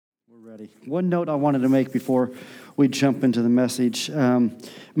Ready. One note I wanted to make before we jump into the message.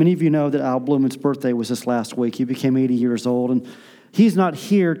 Many of you know that Al Blumen's birthday was this last week. He became 80 years old, and he's not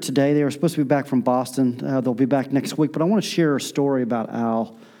here today. They were supposed to be back from Boston. They'll be back next week, but I want to share a story about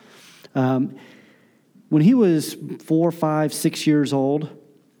Al. When he was 4, 5, 6 years old,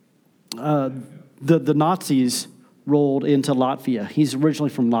 the Nazis rolled into Latvia. He's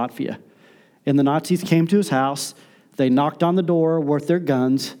originally from Latvia. And the Nazis came to his house. They knocked on the door with their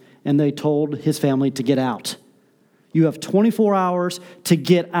guns, and they told his family to get out. You have 24 hours to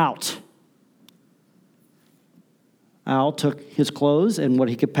get out. Al took his clothes and what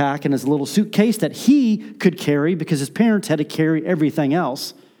he could pack in his little suitcase that he could carry because his parents had to carry everything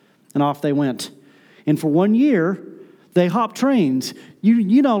else, and off they went. And for 1 year, they hopped trains.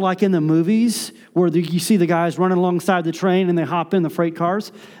 You know, like in the movies where you see the guys running alongside the train and they hop in the freight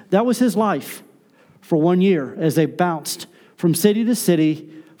cars. That was his life for 1 year as they bounced from city to city,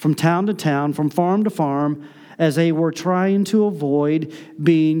 from town to town, from farm to farm, as they were trying to avoid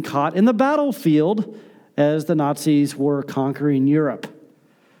being caught in the battlefield as the Nazis were conquering Europe.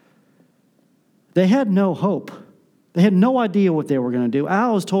 They had no hope. They had no idea what they were going to do.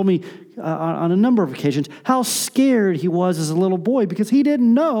 Al has told me on a number of occasions how scared he was as a little boy because he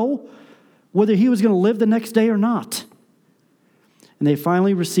didn't know whether he was going to live the next day or not. And they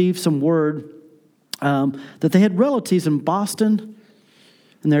finally received some word that they had relatives in Boston,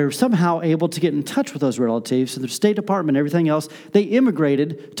 and they're somehow able to get in touch with those relatives. So the State Department and everything else, they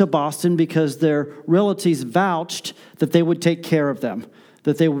immigrated to Boston because their relatives vouched that they would take care of them,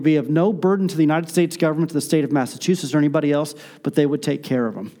 that they would be of no burden to the United States government, to the state of Massachusetts or anybody else, but they would take care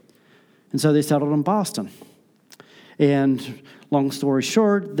of them. And so they settled in Boston. And long story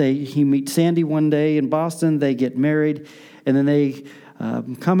short, he meets Sandy one day in Boston, they get married, and then they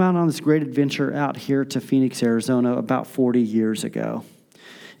come out on this great adventure out here to Phoenix, Arizona about 40 years ago.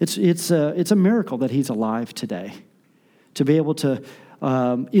 It's a miracle that he's alive today, to be able to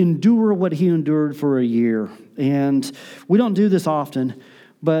endure what he endured for a year. And we don't do this often,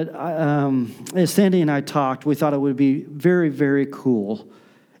 but as Sandy and I talked, we thought it would be very, very cool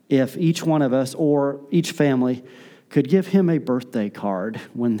if each one of us or each family could give him a birthday card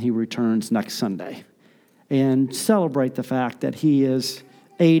when he returns next Sunday and celebrate the fact that he is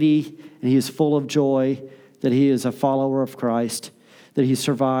 80 and he is full of joy, that he is a follower of Christ, that he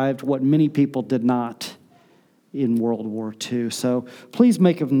survived what many people did not in World War II. So please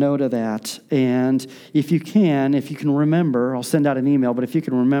make a note of that. And if you can remember, I'll send out an email, but if you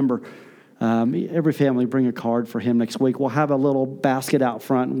can remember, every family bring a card for him next week. We'll have a little basket out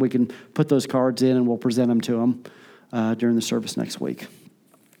front, and we can put those cards in, and we'll present them to him during the service next week.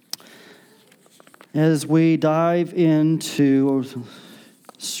 As we dive into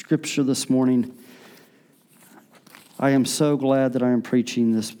Scripture this morning, I am so glad that I am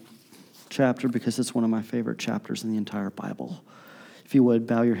preaching this chapter because it's one of my favorite chapters in the entire Bible. If you would,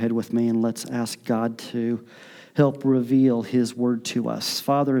 bow your head with me and let's ask God to help reveal His word to us.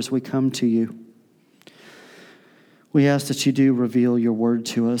 Father, as we come to you, we ask that you do reveal your word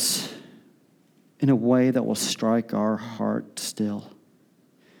to us in a way that will strike our heart still,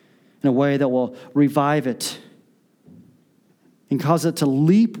 in a way that will revive it and cause it to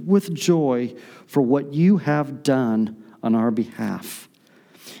leap with joy for what you have done on our behalf.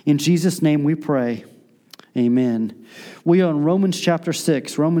 In Jesus' name we pray, amen. We are in Romans chapter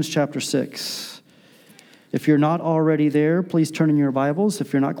 6. If you're not already there, please turn in your Bibles.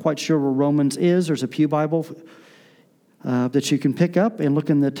 If you're not quite sure where Romans is, there's a pew Bible that you can pick up and look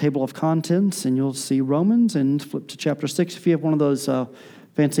in the table of contents, and you'll see Romans, and flip to chapter 6. If you have one of those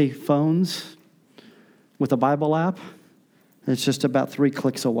fancy phones with a Bible app, it's just about 3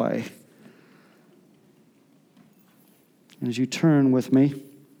 clicks away. And as you turn with me,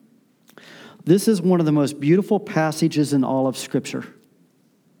 this is one of the most beautiful passages in all of Scripture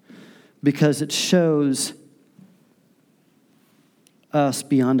because it shows us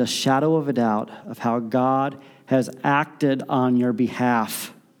beyond a shadow of a doubt of how God has acted on your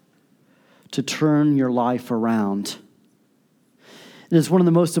behalf to turn your life around. It is one of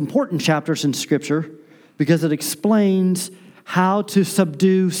the most important chapters in Scripture because it explains how to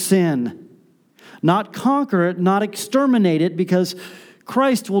subdue sin. Not conquer it, not exterminate it, because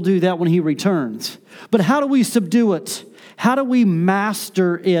Christ will do that when He returns. But how do we subdue it? How do we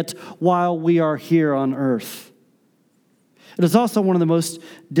master it while we are here on earth? It is also one of the most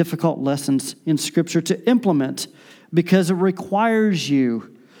difficult lessons in Scripture to implement because it requires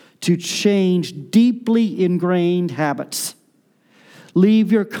you to change deeply ingrained habits.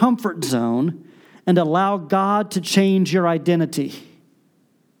 Leave your comfort zone and allow God to change your identity.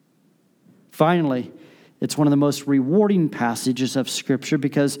 Finally, It's one of the most rewarding passages of Scripture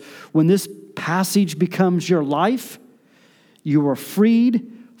because when this passage becomes your life, you are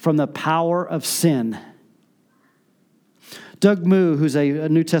freed from the power of sin. Doug Moo, who's a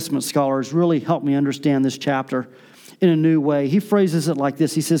New Testament scholar, has really helped me understand this chapter in a new way. He phrases it like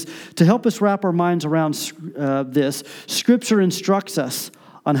this. He says, to help us wrap our minds around this, Scripture instructs us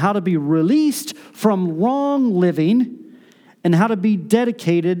on how to be released from wrong living and how to be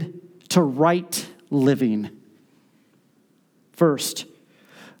dedicated to right living. First,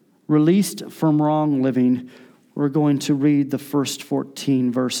 released from wrong living, we're going to read the first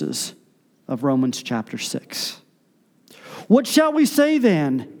 14 verses of Romans chapter 6. What shall we say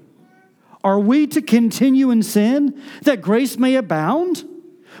then? Are we to continue in sin that grace may abound?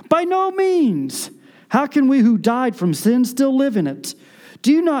 By no means. How can we who died from sin still live in it?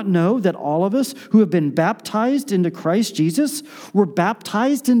 Do you not know that all of us who have been baptized into Christ Jesus were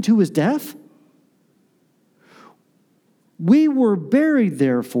baptized into his death? We were buried,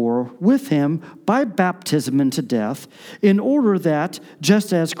 therefore, with him by baptism into death, in order that,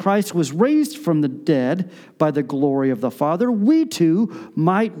 just as Christ was raised from the dead by the glory of the Father, we too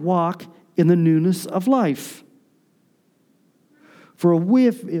might walk in the newness of life. For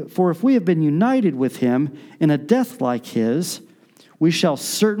if we have been united with him in a death like his, we shall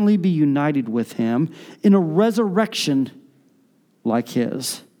certainly be united with him in a resurrection like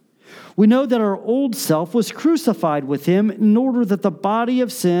his. We know that our old self was crucified with him in order that the body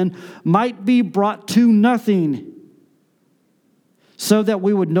of sin might be brought to nothing, so that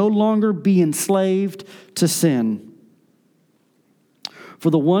we would no longer be enslaved to sin. For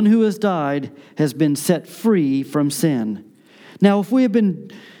the one who has died has been set free from sin. Now, if we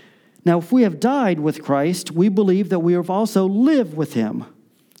have died with Christ, we believe that we have also lived with him.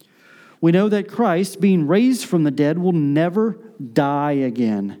 We know that Christ, being raised from the dead, will never die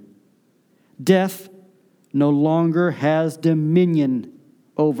again. Death no longer has dominion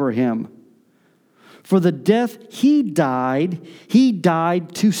over him. For the death he died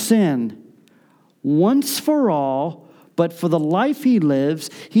to sin, once for all, but for the life he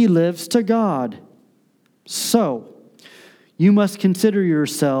lives to God. So, you must consider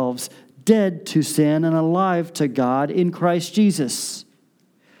yourselves dead to sin and alive to God in Christ Jesus.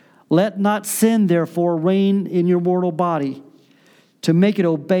 Let not sin, therefore, reign in your mortal body, to make it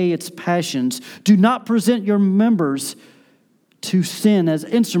obey its passions. Do not present your members to sin as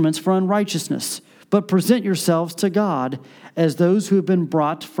instruments for unrighteousness, but present yourselves to God as those who have been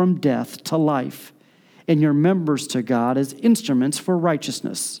brought from death to life, and your members to God as instruments for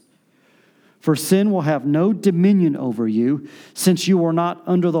righteousness. For sin will have no dominion over you, since you are not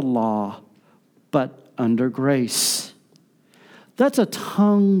under the law, but under grace. That's a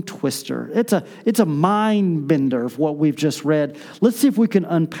tongue twister. It's a mind bender of what we've just read. Let's see if we can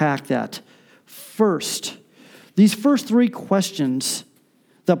unpack that. First, these first three questions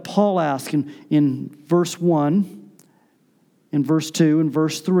that Paul asks in verse 1, in verse 2, and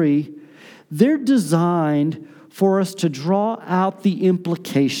verse 3, they're designed for us to draw out the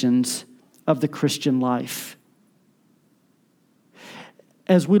implications of the Christian life.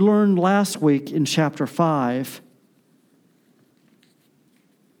 As we learned last week in chapter 5,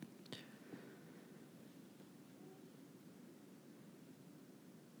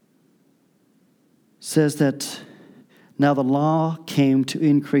 says that now the law came to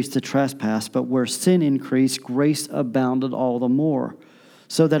increase the trespass, but where sin increased, grace abounded all the more.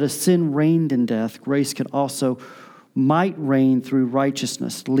 So that as sin reigned in death, grace might reign through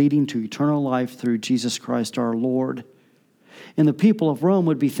righteousness, leading to eternal life through Jesus Christ our Lord. And the people of Rome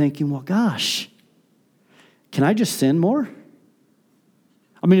would be thinking, well, gosh, can I just sin more?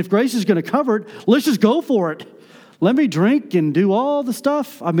 I mean, if grace is going to cover it, let's just go for it. Let me drink and do all the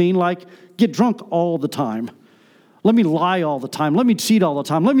stuff. I mean, like, get drunk all the time. Let me lie all the time. Let me cheat all the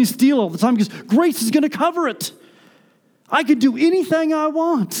time. Let me steal all the time because grace is going to cover it. I can do anything I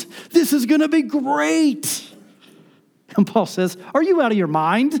want. This is going to be great. And Paul says, are you out of your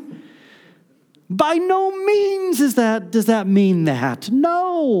mind? By no means does that mean that.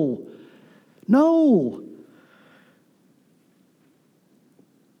 No.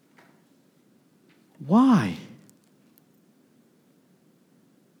 Why?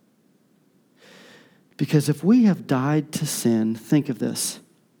 Because if we have died to sin, think of this.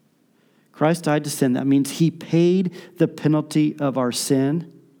 Christ died to sin. That means he paid the penalty of our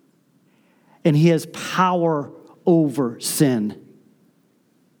sin, and he has power over sin.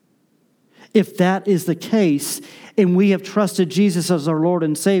 If that is the case, and we have trusted Jesus as our Lord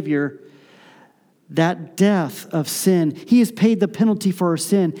and Savior, that death of sin. He has paid the penalty for our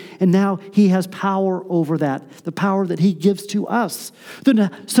sin, and now he has power over that, the power that he gives to us.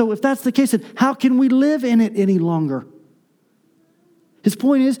 So if that's the case, then how can we live in it any longer? His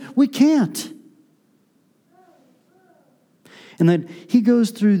point is, we can't. And then he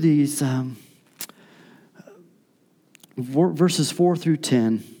goes through these verses 4 through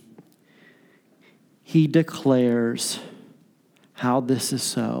 10. He declares how this is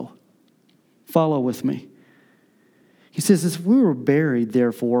so. Follow with me. He says, as we were buried,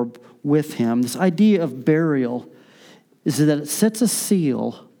 therefore, with him, this idea of burial is that it sets a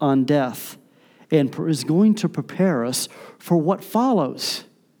seal on death and is going to prepare us for what follows.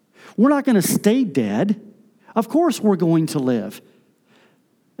 We're not going to stay dead. Of course we're going to live.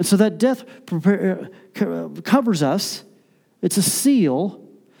 And so that death covers us. It's a seal.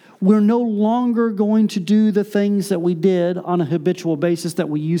 We're no longer going to do the things that we did on a habitual basis that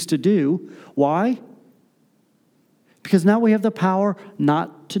we used to do. Why? Because now we have the power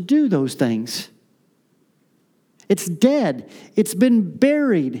not to do those things. It's dead. It's been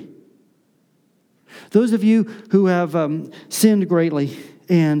buried. Those of you who have sinned greatly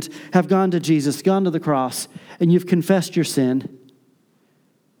and have gone to Jesus, gone to the cross, and you've confessed your sin,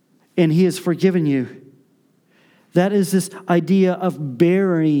 and he has forgiven you, that is this idea of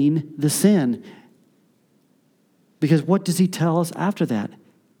burying the sin. Because what does he tell us after that?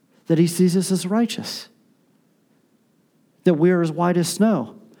 That he sees us as righteous. That we are as white as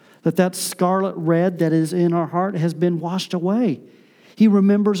snow. That scarlet red that is in our heart has been washed away. He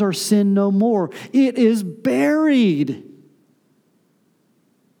remembers our sin no more. It is buried.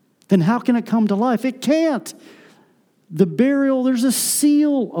 Then how can it come to life? It can't. The burial, there's a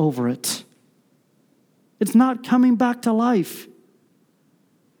seal over it. It's not coming back to life.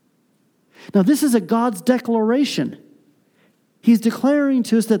 Now, this is a God's declaration. He's declaring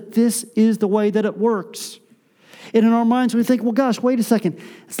to us that this is the way that it works. And in our minds, we think, well, gosh, wait a second.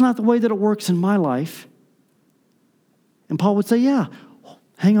 It's not the way that it works in my life. And Paul would say, yeah,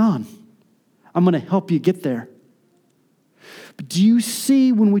 hang on. I'm going to help you get there. But do you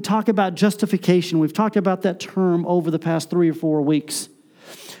see when we talk about justification, we've talked about that term over the past 3 or 4 weeks.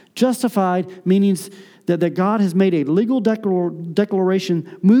 Justified means that God has made a legal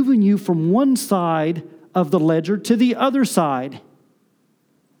declaration moving you from one side of the ledger to the other side.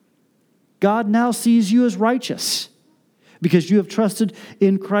 God now sees you as righteous because you have trusted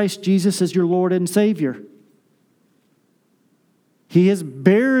in Christ Jesus as your Lord and Savior. He has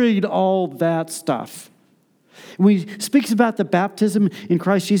buried all that stuff. When he speaks about the baptism in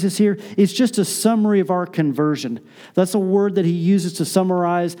Christ Jesus here, it's just a summary of our conversion. That's a word that he uses to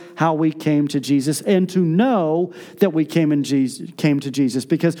summarize how we came to Jesus and to know that we came to Jesus.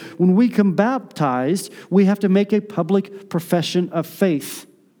 Because when we come baptized, we have to make a public profession of faith.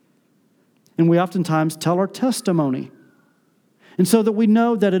 And we oftentimes tell our testimony. And so that we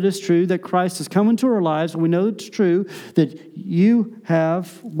know that it is true that Christ has come into our lives, and we know it's true that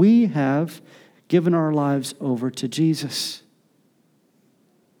we have given our lives over to Jesus.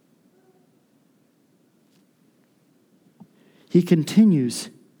 He continues.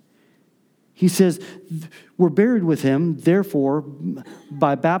 He says, we're buried with him, therefore,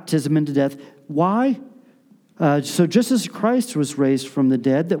 by baptism into death. Why? So just as Christ was raised from the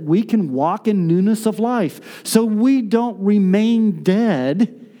dead, that we can walk in newness of life. So we don't remain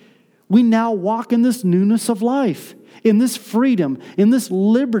dead. We now walk in this newness of life, in this freedom, in this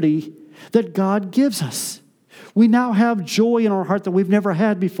liberty that God gives us. We now have joy in our heart that we've never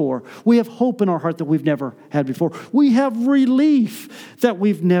had before. We have hope in our heart that we've never had before. We have relief that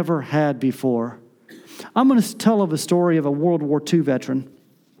we've never had before. I'm going to tell of a story of a World War II veteran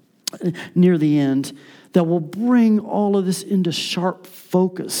near the end that will bring all of this into sharp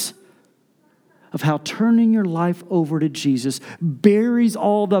focus of how turning your life over to Jesus buries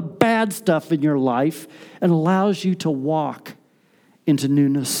all the bad stuff in your life and allows you to walk into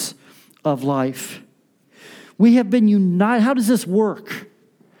newness of life. We have been united. How does this work?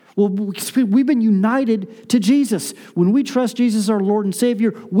 Well, we've been united to Jesus. When we trust Jesus, our Lord and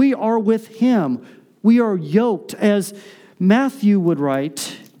Savior, we are with him. We are yoked. As Matthew would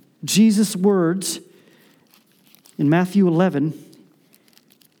write, Jesus' words in Matthew 11,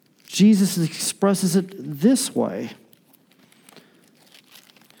 Jesus expresses it this way.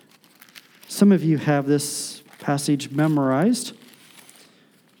 Some of you have this passage memorized.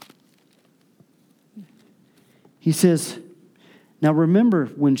 He says, now remember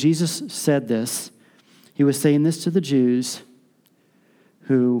when Jesus said this, he was saying this to the Jews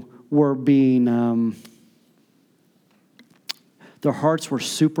who were being, their hearts were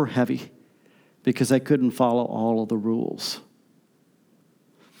super heavy because they couldn't follow all of the rules.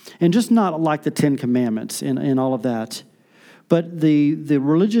 And just not like the Ten Commandments and all of that. But the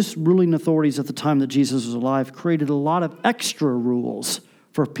religious ruling authorities at the time that Jesus was alive created a lot of extra rules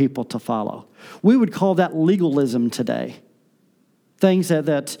for people to follow. We would call that legalism today. Things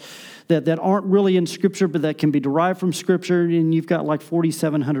that aren't really in Scripture, but that can be derived from Scripture, and you've got like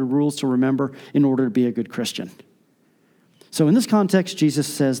 4,700 rules to remember in order to be a good Christian. So in this context, Jesus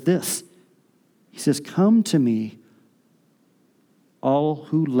says this. He says, "Come to me, all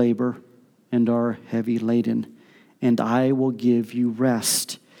who labor and are heavy laden, and I will give you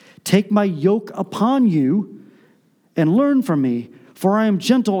rest. Take my yoke upon you and learn from me, for I am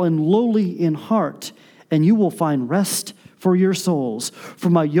gentle and lowly in heart, and you will find rest for your souls. For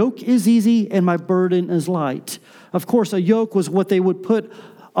my yoke is easy and my burden is light." Of course, a yoke was what they would put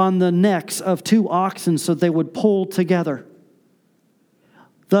on the necks of two oxen so they would pull together,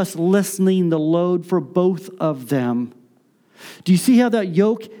 thus lessening the load for both of them. Do you see how that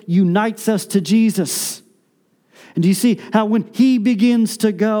yoke unites us to Jesus? And do you see how when he begins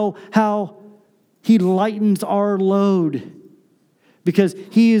to go, how he lightens our load? Because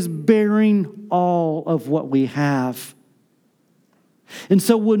he is bearing all of what we have. And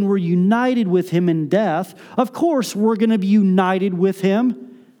so when we're united with him in death, of course we're going to be united with him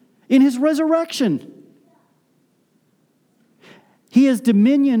in his resurrection. He has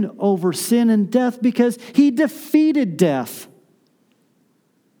dominion over sin and death because he defeated death.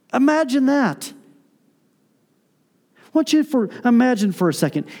 Imagine that. I want you to imagine for a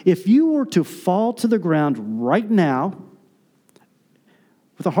second, if you were to fall to the ground right now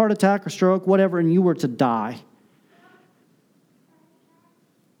with a heart attack or stroke, whatever, and you were to die.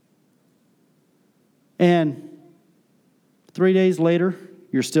 And 3 days later,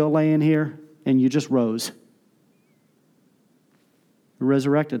 you're still laying here and you just rose. You're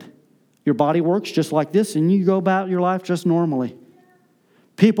resurrected. Your body works just like this and you go about your life just normally.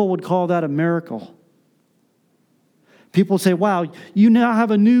 People would call that a miracle. People would say, wow, you now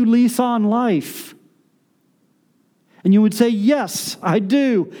have a new lease on life. And you would say, yes, I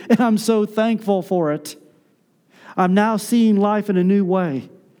do. And I'm so thankful for it. I'm now seeing life in a new way.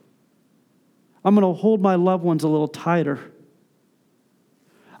 I'm going to hold my loved ones a little tighter.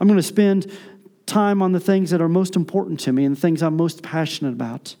 I'm going to spend time on the things that are most important to me and the things I'm most passionate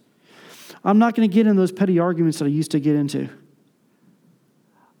about. I'm not going to get in those petty arguments that I used to get into.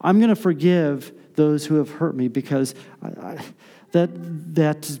 I'm going to forgive those who have hurt me because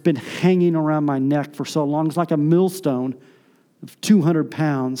that's been hanging around my neck for so long. It's like a millstone of 200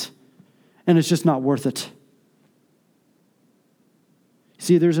 pounds, and it's just not worth it.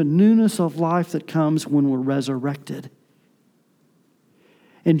 See, there's a newness of life that comes when we're resurrected.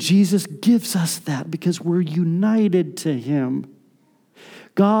 And Jesus gives us that because we're united to him.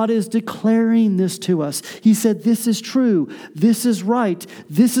 God is declaring this to us. He said, this is true. This is right.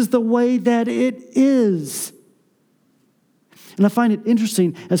 This is the way that it is. And I find it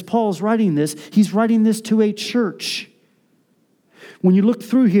interesting, as Paul's writing this, he's writing this to a church. When you look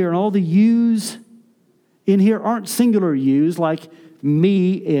through here and all the yous in here aren't singular yous like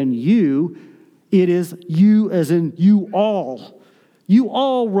me and you. It is you as in you all. You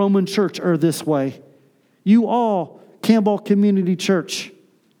all, Roman Church, are this way. You all, Campbell Community Church,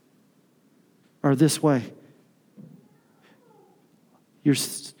 are this way. Your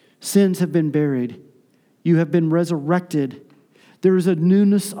sins have been buried. You have been resurrected. There is a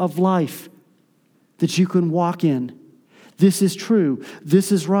newness of life that you can walk in. This is true.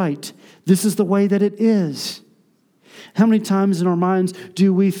 This is right. This is the way that it is. How many times in our minds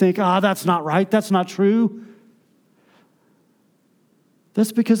do we think, that's not right, that's not true?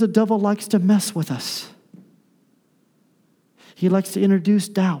 That's because the devil likes to mess with us. He likes to introduce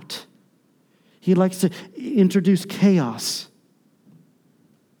doubt. He likes to introduce chaos.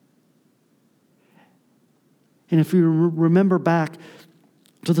 And if you remember back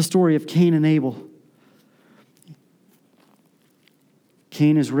to the story of Cain and Abel,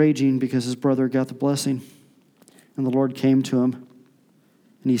 Cain is raging because his brother got the blessing. And the Lord came to him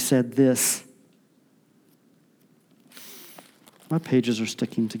and he said this. My pages are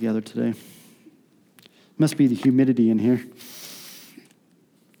sticking together today. Must be the humidity in here.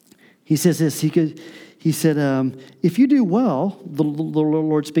 He says this. He said, if you do well, the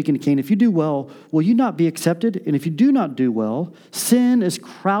Lord speaking to Cain, if you do well, will you not be accepted? And if you do not do well, sin is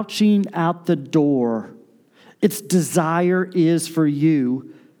crouching at the door. Its desire is for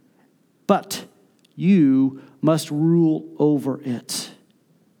you, but you must rule over it.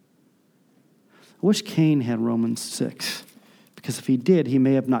 I wish Cain had Romans 6, because if he did, he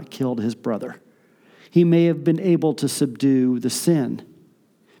may have not killed his brother. He may have been able to subdue the sin,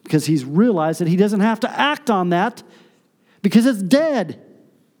 because he's realized that he doesn't have to act on that because it's dead.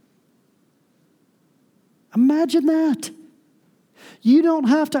 Imagine that. You don't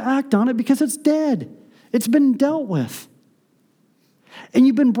have to act on it because it's dead. It's been dealt with. And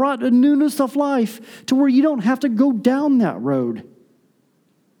you've been brought to newness of life to where you don't have to go down that road.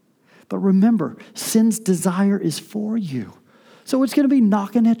 But remember, sin's desire is for you. So it's going to be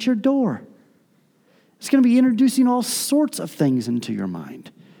knocking at your door. It's going to be introducing all sorts of things into your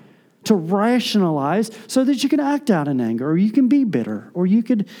mind to rationalize so that you can act out in anger, or you can be bitter, or you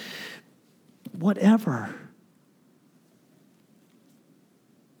could whatever.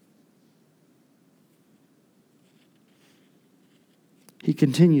 He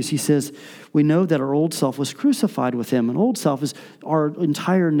continues, he says, we know that our old self was crucified with him. And old self is our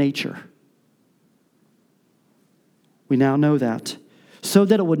entire nature. We now know that. So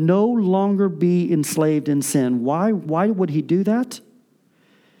that it would no longer be enslaved in sin. Why would he do that?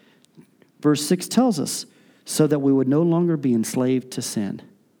 Verse 6 tells us, so that we would no longer be enslaved to sin.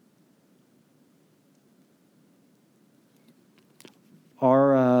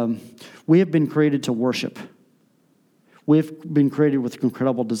 We have been created to worship. We've been created with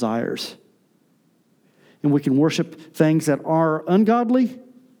incredible desires. And we can worship things that are ungodly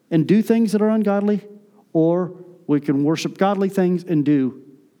and do things that are ungodly, or we can worship godly things and do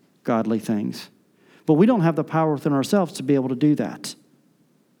godly things. But we don't have the power within ourselves to be able to do that.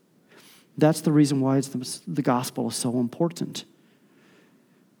 That's the reason why the gospel is so important.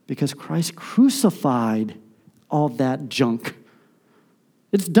 Because Christ crucified all that junk.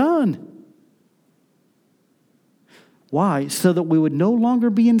 It's done. Why? So that we would no longer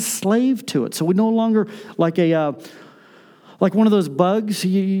be enslaved to it. So we no longer, like one of those bugs,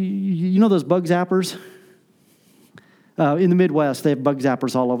 you know those bug zappers? In the Midwest, they have bug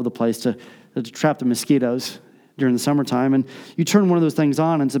zappers all over the place to trap the mosquitoes during the summertime. And you turn one of those things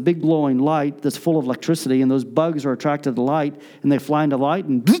on, and it's a big glowing light that's full of electricity, and those bugs are attracted to the light, and they fly into light,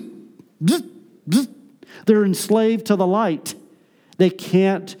 and they're enslaved to the light. They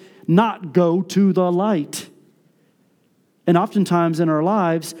can't not go to the light. And oftentimes in our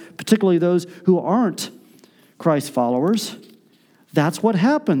lives, particularly those who aren't Christ followers, that's what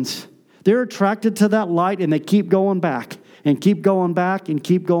happens. They're attracted to that light, and they keep going back and keep going back and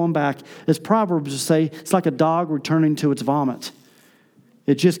keep going back. As Proverbs say, it's like a dog returning to its vomit.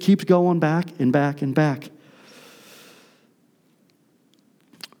 It just keeps going back and back and back.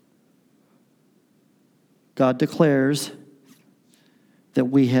 God declares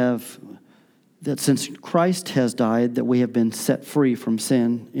that since Christ has died, that we have been set free from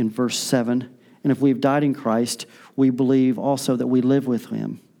sin in verse 7. And if we've died in Christ, we believe also that we live with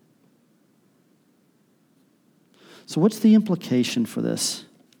him. So what's the implication for this?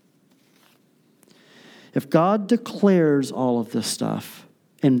 If God declares all of this stuff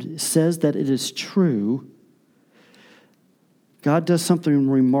and says that it is true, God does something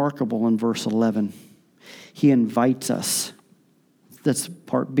remarkable in verse 11. He invites us. That's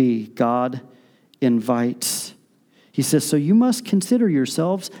part B. God invites. He says, so you must consider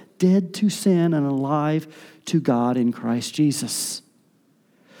yourselves dead to sin and alive to God in Christ Jesus.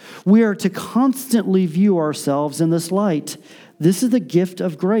 We are to constantly view ourselves in this light. This is the gift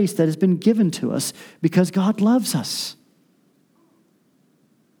of grace that has been given to us because God loves us.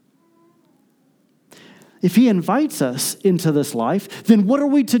 If he invites us into this life, then what are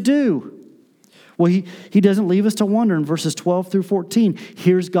we to do? Well, he doesn't leave us to wonder in verses 12 through 14.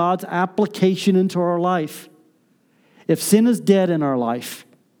 Here's God's application into our life. If sin is dead in our life,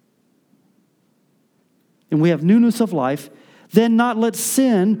 and we have newness of life, then not let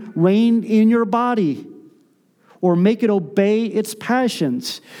sin reign in your body or make it obey its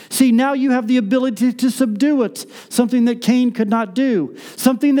passions. See, now you have the ability to subdue it, something that Cain could not do,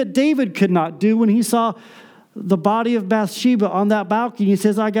 something that David could not do when he saw the body of Bathsheba on that balcony. He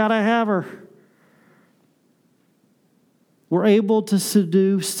says, I got to have her. We're able to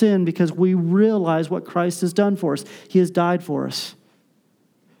subdue sin because we realize what Christ has done for us. He has died for us.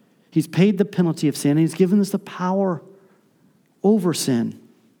 He's paid the penalty of sin. He's given us the power over sin.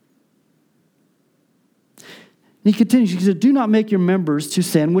 And he continues, he said, do not make your members to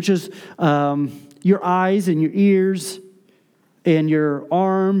sin, which is your eyes and your ears and your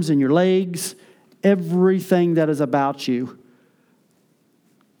arms and your legs, everything that is about you.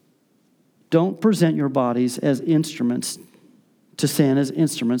 Don't present your bodies as instruments to sin, as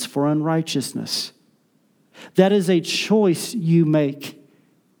instruments for unrighteousness. That is a choice you make.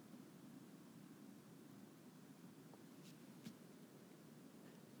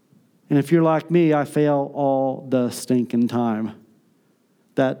 And if you're like me, I fail all the stinking time.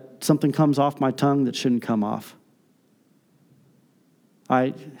 That something comes off my tongue that shouldn't come off.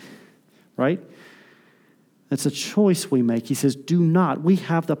 Right? It's a choice we make. He says, do not. We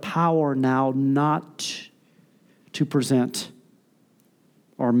have the power now not to present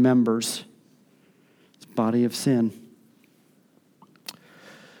our members as body of sin.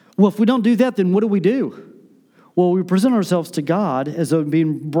 Well, if we don't do that, then what do? Well, we present ourselves to God as though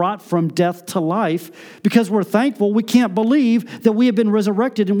being brought from death to life because we're thankful. We can't believe that we have been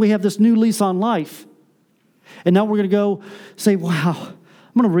resurrected and we have this new lease on life. And now we're going to go say, wow,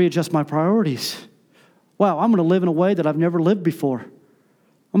 I'm going to readjust my priorities. Wow, I'm going to live in a way that I've never lived before.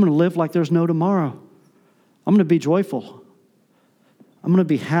 I'm going to live like there's no tomorrow. I'm going to be joyful. I'm going to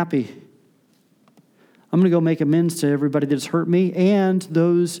be happy. I'm going to go make amends to everybody that's hurt me, and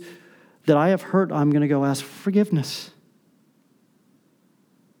those that I have hurt, I'm going to go ask for forgiveness.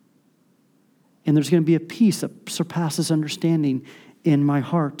 And there's going to be a peace that surpasses understanding in my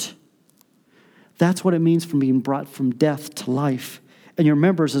heart. That's what it means from being brought from death to life. And your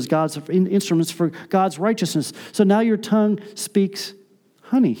members as God's instruments for God's righteousness. So now your tongue speaks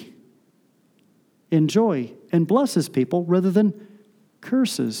honey and joy and blesses people rather than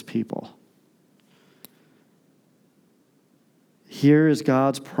curses people. Here is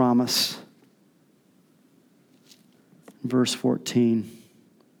God's promise. Verse 14.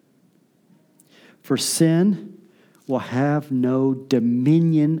 For sin will have no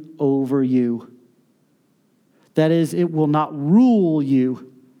dominion over you. That is, it will not rule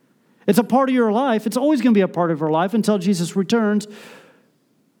you. It's a part of your life. It's always going to be a part of our life until Jesus returns.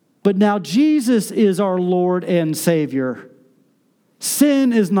 But now Jesus is our Lord and Savior.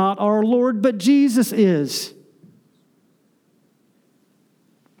 Sin is not our Lord, but Jesus is.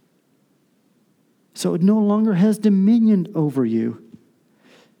 So it no longer has dominion over you.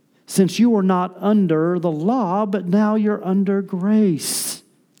 Since you are not under the law, but now you're under grace.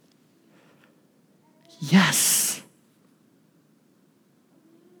 Yes.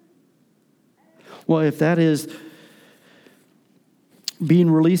 Well, if that is being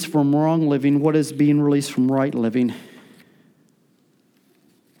released from wrong living, what is being released from right living?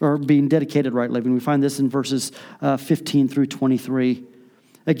 Or being dedicated right living? We find this in verses 15 through 23.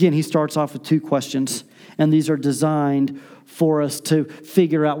 Again, he starts off with two questions, and these are designed for us to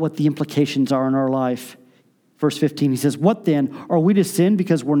figure out what the implications are in our life. Verse 15, he says, what then? Are we to sin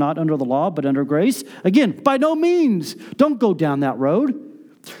because we're not under the law, but under grace? Again, by no means. Don't go down that road.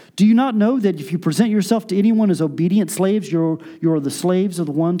 Do you not know that if you present yourself to anyone as obedient slaves, you're the slaves of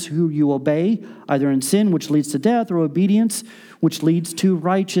the ones who you obey, either in sin, which leads to death, or obedience, which leads to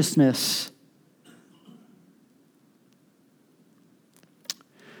righteousness?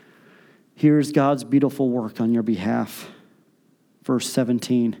 Here's God's beautiful work on your behalf. Verse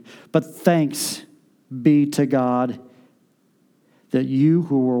 17. But thanks be to God that you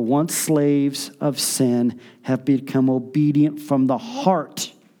who were once slaves of sin have become obedient from the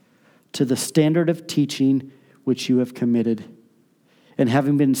heart to the standard of teaching which you have committed. And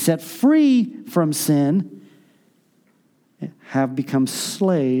having been set free from sin, have become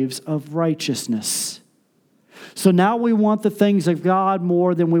slaves of righteousness. So now we want the things of God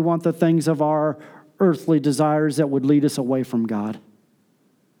more than we want the things of our earthly desires that would lead us away from God.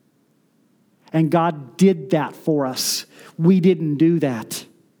 And God did that for us. We didn't do that.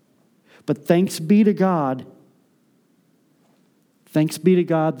 But thanks be to God. Thanks be to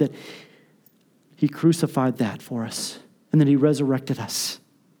God that He crucified that for us and that He resurrected us.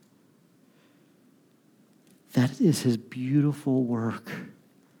 That is His beautiful work.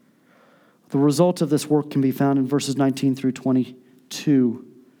 The result of this work can be found in verses 19 through 22.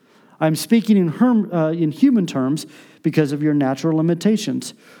 I'm speaking in human terms because of your natural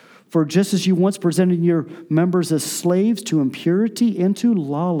limitations. For just as you once presented your members as slaves to impurity and to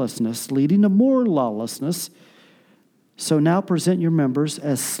lawlessness, leading to more lawlessness, so now present your members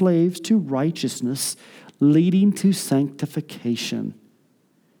as slaves to righteousness, leading to sanctification.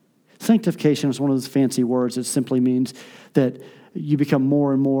 Sanctification is one of those fancy words. It simply means that you become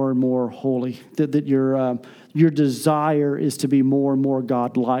more and more and more holy. That your desire is to be more and more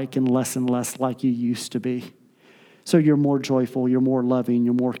God-like and less like you used to be. So you're more joyful, you're more loving,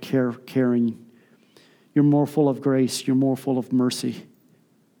 you're more caring, you're more full of grace, you're more full of mercy.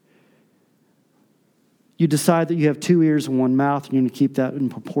 You decide that you have 2 ears and 1 mouth, and you're going to keep that in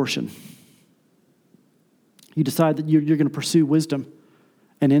proportion. You decide that you're going to pursue wisdom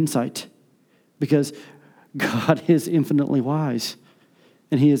and insight because God is infinitely wise,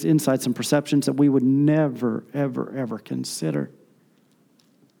 and He has insights and perceptions that we would never, ever, ever consider.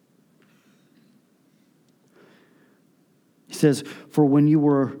 He says, for when you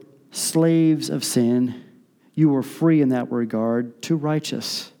were slaves of sin, you were free in that regard to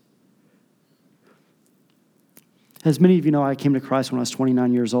righteous. As many of you know, I came to Christ when I was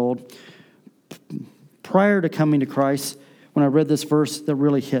 29 years old. Prior to coming to Christ, when I read this verse, that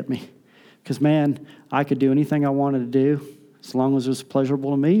really hit me. Because, man, I could do anything I wanted to do. As long as it was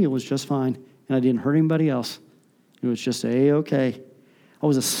pleasurable to me, it was just fine. And I didn't hurt anybody else. It was just A-okay. I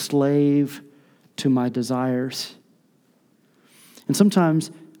was a slave to my desires. And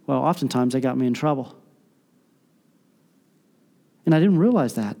oftentimes they got me in trouble. And I didn't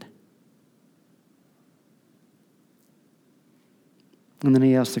realize that. And then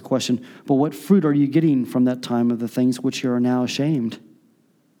he asked the question, but what fruit are you getting from that time of the things which you are now ashamed?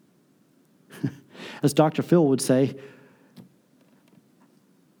 As Dr. Phil would say,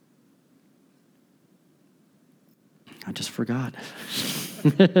 I just forgot.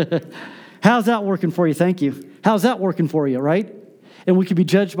 How's that working for you? Thank you. How's that working for you, right? And we can be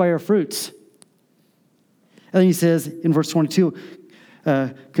judged by our fruits. And then he says in verse 22,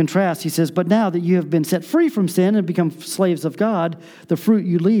 contrast, he says, but now that you have been set free from sin and become slaves of God, the fruit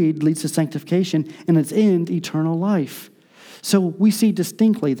you lead leads to sanctification and its end, eternal life. So we see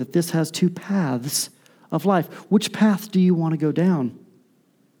distinctly that this has two paths of life. Which path do you want to go down?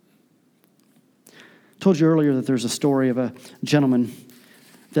 I told you earlier that there's a story of a gentleman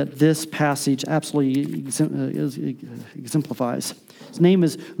that this passage absolutely exemplifies. His name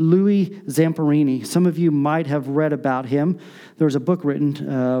is Louis Zamperini. Some of you might have read about him. There was a book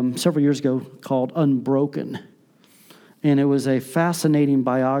written several years ago called Unbroken. And it was a fascinating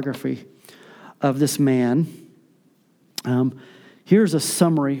biography of this man. Here's a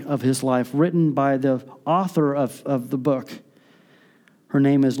summary of his life written by the author of the book. Her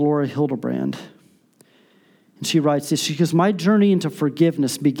name is Laura Hildebrand. And she writes this. She goes, my journey into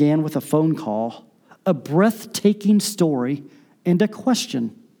forgiveness began with a phone call, a breathtaking story, and a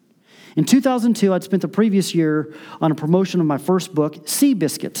question. In 2002, I'd spent the previous year on a promotion of my first book,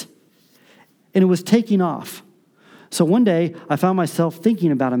 Seabiscuit, and it was taking off. So one day, I found myself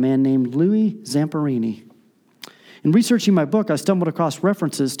thinking about a man named Louis Zamperini. In researching my book, I stumbled across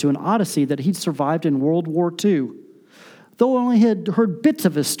references to an odyssey that he'd survived in World War II. Though I only had heard bits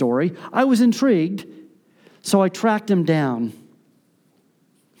of his story, I was intrigued, so I tracked him down.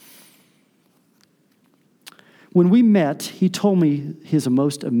 When we met, he told me his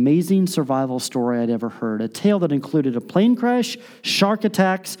most amazing survival story I'd ever heard, a tale that included a plane crash, shark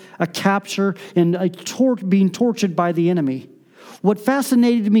attacks, a capture, and being tortured by the enemy. What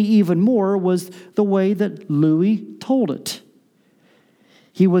fascinated me even more was the way that Louis told it.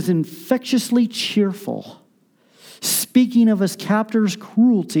 He was infectiously cheerful, speaking of his captor's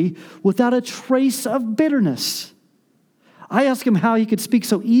cruelty without a trace of bitterness. I asked him how he could speak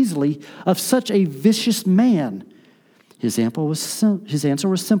so easily of such a vicious man. His answer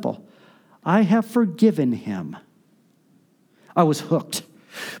was simple. I have forgiven him. I was hooked.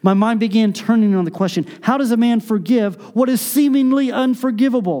 My mind began turning on the question, how does a man forgive what is seemingly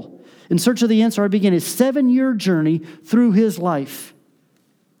unforgivable? In search of the answer, I began a 7-year journey through his life.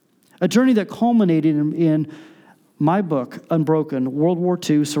 A journey that culminated in my book, Unbroken, World War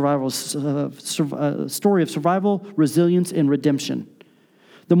II story of survival, resilience, and redemption.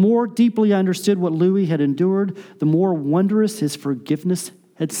 The more deeply I understood what Louis had endured, the more wondrous his forgiveness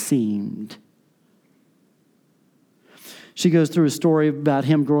had seemed. She goes through a story about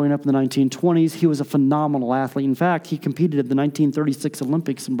him growing up in the 1920s. He was a phenomenal athlete. In fact, he competed at the 1936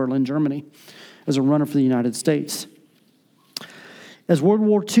 Olympics in Berlin, Germany, as a runner for the United States. As World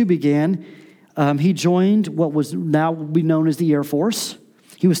War II began, he joined what was now will be known as the Air Force.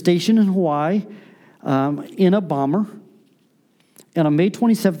 He was stationed in Hawaii in a bomber. And on May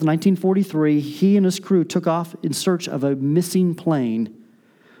 27, 1943, he and his crew took off in search of a missing plane.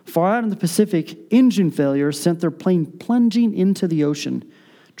 Far out in the Pacific, engine failure sent their plane plunging into the ocean.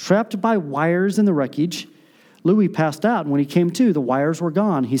 Trapped by wires in the wreckage, Louis passed out. When he came to, the wires were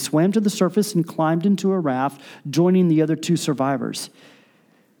gone. He swam to the surface and climbed into a raft, joining the other 2 survivors.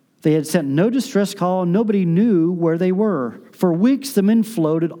 They had sent no distress call. Nobody knew where they were. For weeks, the men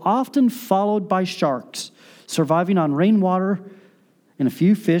floated, often followed by sharks, surviving on rainwater and a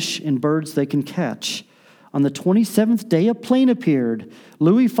few fish and birds they can catch. On the 27th day, a plane appeared.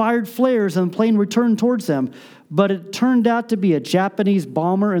 Louis fired flares and the plane returned towards them. But it turned out to be a Japanese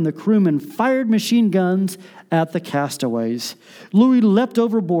bomber, and the crewmen fired machine guns at the castaways. Louis leapt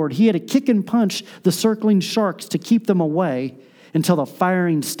overboard. He had to kick and punch the circling sharks to keep them away until the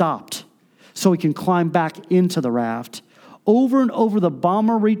firing stopped so he can climb back into the raft. Over and over, the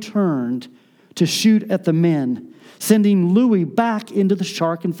bomber returned to shoot at the men, sending Louis back into the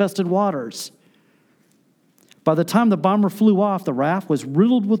shark-infested waters. By the time the bomber flew off, the raft was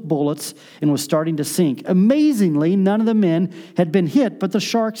riddled with bullets and was starting to sink. Amazingly, none of the men had been hit, but the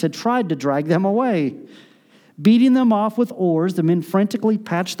sharks had tried to drag them away. Beating them off with oars, the men frantically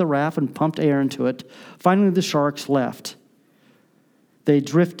patched the raft and pumped air into it. Finally, the sharks left. They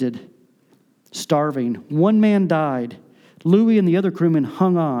drifted starving. One man died. Louis and the other crewmen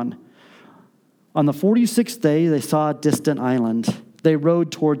hung on. On the 46th day, they saw a distant island. They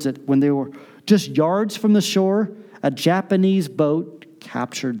rowed towards it. When they were just yards from the shore, a Japanese boat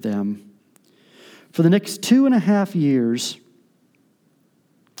captured them. For the next 2.5 years,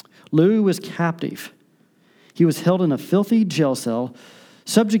 Louis was captive. He was held in a filthy jail cell,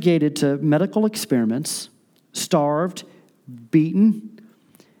 subjugated to medical experiments, starved, beaten,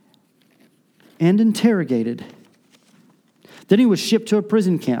 and interrogated. Then he was shipped to a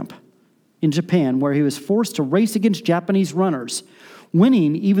prison camp in Japan, where he was forced to race against Japanese runners,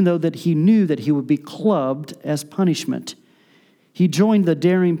 winning even though that he knew that he would be clubbed as punishment. He joined the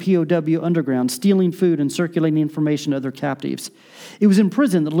daring POW underground, stealing food and circulating information to other captives. It was in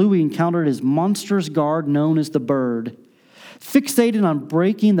prison that Louis encountered his monstrous guard known as the Bird. Fixated on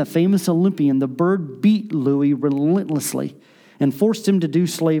breaking the famous Olympian, the Bird beat Louis relentlessly and forced him to do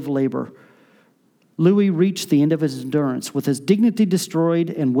slave labor. Louis reached the end of his endurance. With his dignity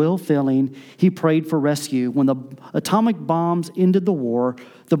destroyed and will failing, he prayed for rescue. When the atomic bombs ended the war,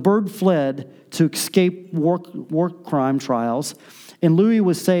 the Bird fled to escape war crime trials, and Louis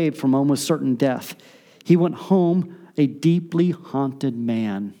was saved from almost certain death. He went home a deeply haunted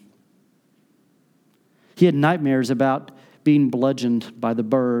man. He had nightmares about being bludgeoned by the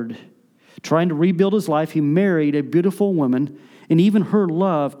Bird. Trying to rebuild his life, he married a beautiful woman, and even her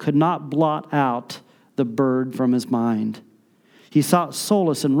love could not blot out the Bird from his mind. He sought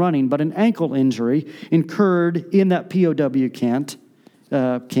solace in running, but an ankle injury incurred in that POW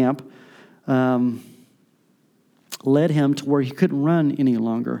camp led him to where he couldn't run any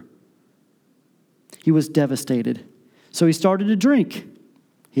longer. He was devastated. So he started to drink.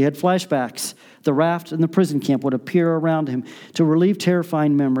 He had flashbacks. The raft in the prison camp would appear around him to relieve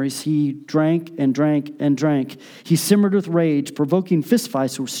terrifying memories. He drank and drank and drank. He simmered with rage, provoking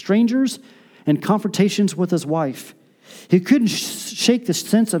fistfights with strangers and confrontations with his wife. He couldn't shake the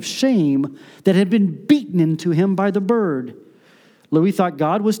sense of shame that had been beaten into him by the Bird. Louis thought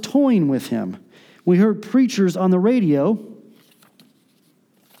God was toying with him. We heard preachers on the radio.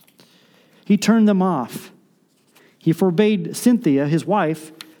 He turned them off. He forbade Cynthia, his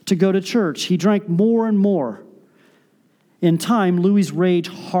wife, to go to church. He drank more and more. In time, Louis's rage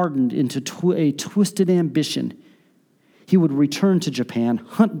hardened into a twisted ambition. He would return to Japan,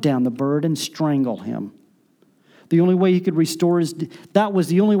 hunt down the Bird, and strangle him. The only way he could that was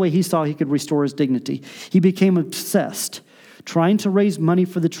the only way he saw he could restore his dignity. He became obsessed, trying to raise money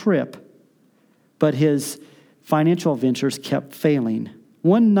for the trip, but his financial ventures kept failing.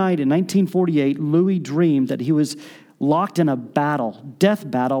 One night in 1948, Louis dreamed that he was locked in a death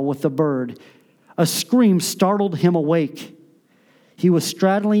battle with the Bird. A scream startled him awake. He was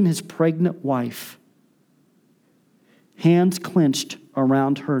straddling his pregnant wife, hands clenched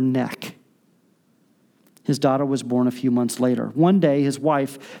around her neck. His daughter was born a few months later. One day, his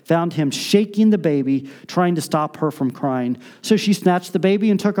wife found him shaking the baby, trying to stop her from crying. So she snatched the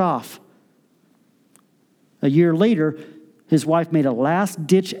baby and took off. A year later, his wife made a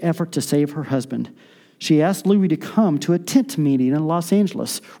last-ditch effort to save her husband. She asked Louis to come to a tent meeting in Los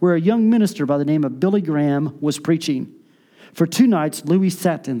Angeles, where a young minister by the name of Billy Graham was preaching. For 2 nights, Louis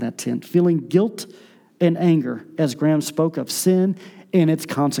sat in that tent, feeling guilt and anger as Graham spoke of sin and its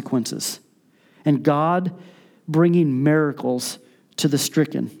consequences, and God bringing miracles to the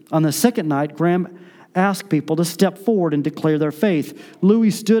stricken. On the second night, Graham asked people to step forward and declare their faith. Louis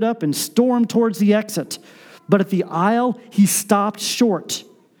stood up and stormed towards the exit, but at the aisle, he stopped short.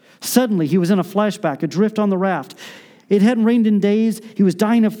 Suddenly, he was in a flashback, adrift on the raft. It hadn't rained in days. He was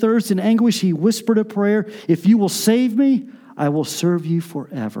dying of thirst and anguish. He whispered a prayer, "If you will save me, I will serve you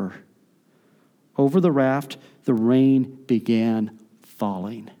forever." Over the raft, the rain began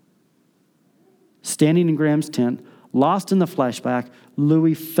falling. Standing in Graham's tent, lost in the flashback,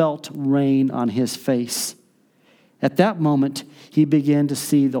 Louis felt rain on his face. At that moment, he began to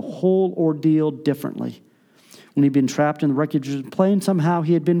see the whole ordeal differently. When he'd been trapped in the wreckage of the plane, somehow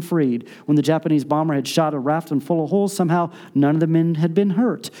he had been freed. When the Japanese bomber had shot a raft full of holes, somehow none of the men had been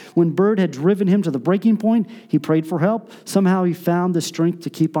hurt. When Bird had driven him to the breaking point, he prayed for help. Somehow he found the strength to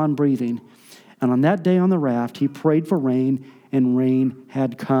keep on breathing. And on that day on the raft, he prayed for rain, and rain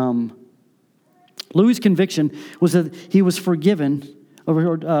had come. Louis' conviction was that he was forgiven,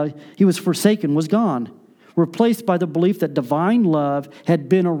 he was forsaken, was gone, replaced by the belief that divine love had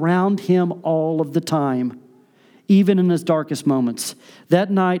been around him all of the time, even in his darkest moments.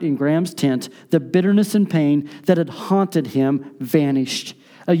 That night in Graham's tent, the bitterness and pain that had haunted him vanished.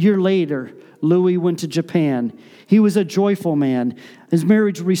 A year later, Louis went to Japan. He was a joyful man. His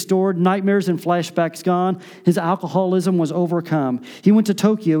marriage restored, nightmares and flashbacks gone. His alcoholism was overcome. He went to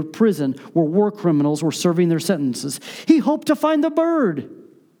Tokyo prison where war criminals were serving their sentences. He hoped to find the bird,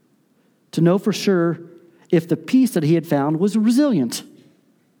 to know for sure if the peace that he had found was resilient.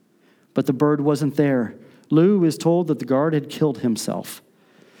 But the bird wasn't there. Lou is told that the guard had killed himself.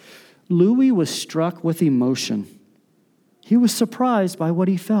 Louis was struck with emotion. He was surprised by what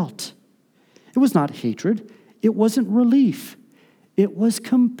he felt. It was not hatred. It wasn't relief. It was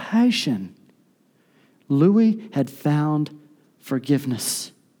compassion. Louis had found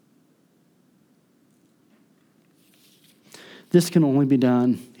forgiveness. This can only be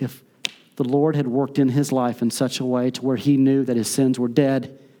done if the Lord had worked in his life in such a way to where he knew that his sins were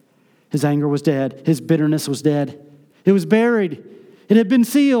dead. His anger was dead. His bitterness was dead. It was buried. It had been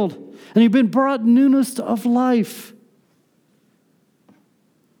sealed. And he'd been brought newness of life.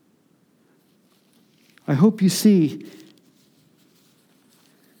 I hope you see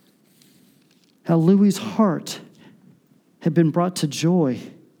how Louis' heart had been brought to joy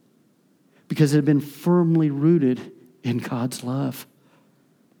because it had been firmly rooted in God's love.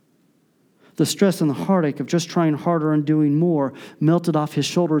 The stress and the heartache of just trying harder and doing more melted off his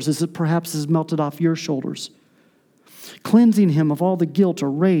shoulders as it perhaps has melted off your shoulders, cleansing him of all the guilt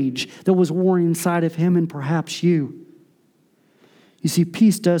or rage that was warring inside of him and perhaps you. You see,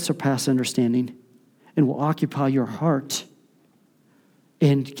 peace does surpass understanding and will occupy your heart.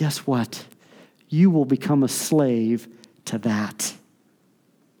 And guess what? You will become a slave to that.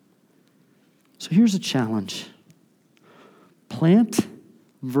 So here's a challenge. Plant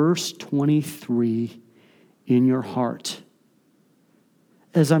verse 23 in your heart,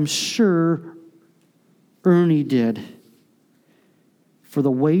 as I'm sure Ernie did. For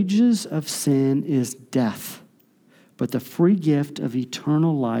the wages of sin is death, but the free gift of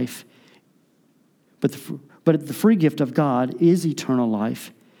eternal life, but the free gift of God is eternal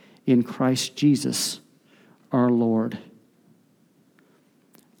life in Christ Jesus our Lord.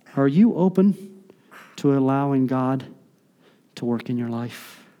 Are you open to allowing God to work in your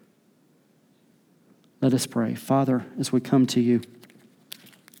life? Let us pray. Father, as we come to you,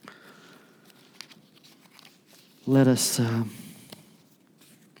 let us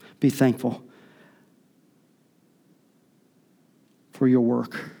be thankful for your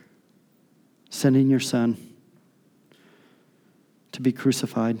work, sending your Son to be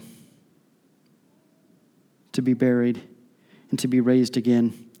crucified, to be buried, and to be raised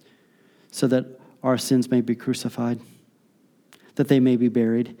again so that our sins may be crucified, that they may be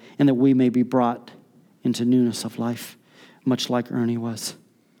buried, and that we may be brought into newness of life, much like Ernie was.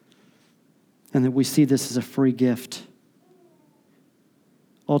 And that we see this as a free gift,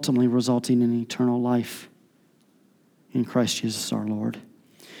 ultimately resulting in eternal life in Christ Jesus our Lord.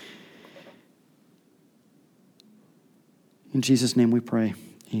 In Jesus' name we pray.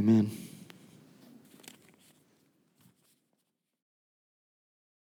 Amen.